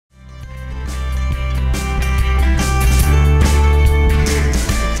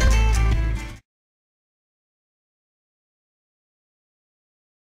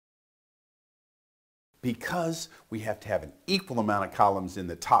Because we have to have an equal amount of columns in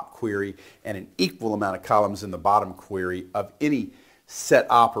the top query and an equal amount of columns in the bottom query of any set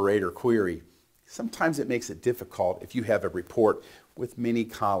operator query, sometimes it makes it difficult if you have a report with many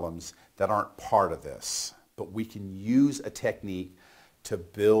columns that aren't part of this. But we can use a technique to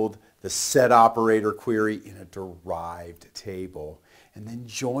build the set operator query in a derived table and then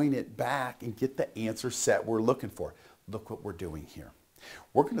join it back and get the answer set we're looking for. Look what we're doing here.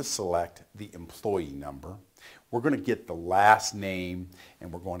 We're going to select the employee number. We're going to get the last name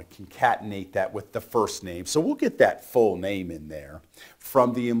and we're going to concatenate that with the first name. So we'll get that full name in there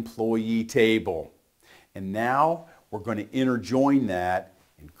from the employee table. And now we're going to interjoin that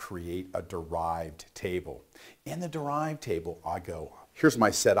and create a derived table. In the derived table, I go, here's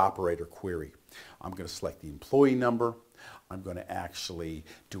my set operator query. I'm going to select the employee number. I'm going to actually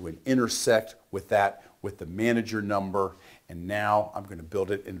do an intersect with that with the manager number, and now I'm going to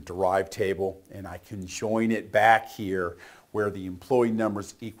build it in a derived table, and I can join it back here where the employee number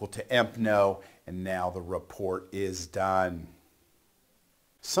is equal to empno, and now the report is done.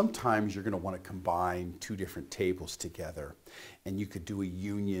 Sometimes you're going to want to combine two different tables together, and you could do a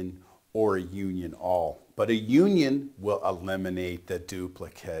union or a union all, but a union will eliminate the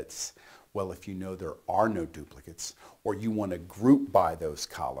duplicates. Well, if you know there are no duplicates, or you want to group by those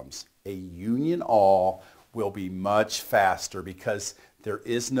columns, a union all will be much faster because there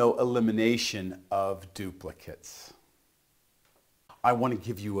is no elimination of duplicates. I want to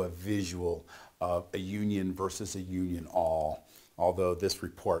give you a visual of a union versus a union all, although this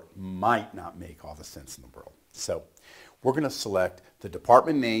report might not make all the sense in the world. So we're going to select the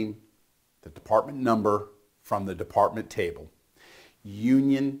department name, the department number from the department table,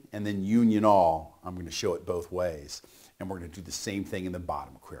 union, and then union all. I'm going to show it both ways. And we're going to do the same thing in the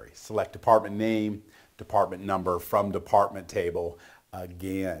bottom query. Select department name, department number from department table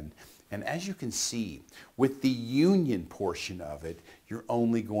again. And as you can see, with the union portion of it, you're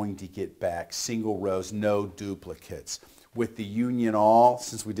only going to get back single rows, no duplicates. With the union all,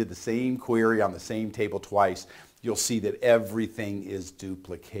 since we did the same query on the same table twice, you'll see that everything is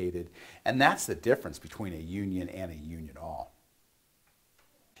duplicated. And that's the difference between a union and a union all.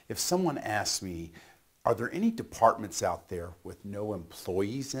 If someone asks me, are there any departments out there with no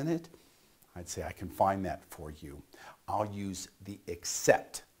employees in it? I'd say I can find that for you. I'll use the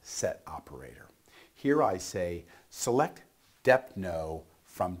except set operator. Here I say select depno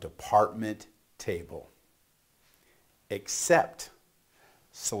from department table. Except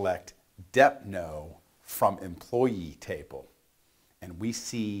select depno from employee table. And we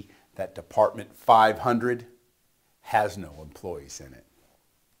see that department 500 has no employees in it.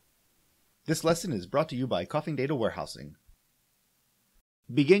 This lesson is brought to you by Coffing Data Warehousing.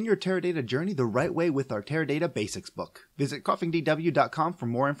 Begin your Teradata journey the right way with our Teradata Basics book. Visit coffingdw.com for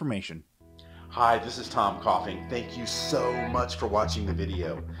more information. Hi, this is Tom Coffing. Thank you so much for watching the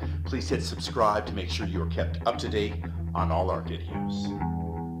video. Please hit subscribe to make sure you are kept up to date on all our videos.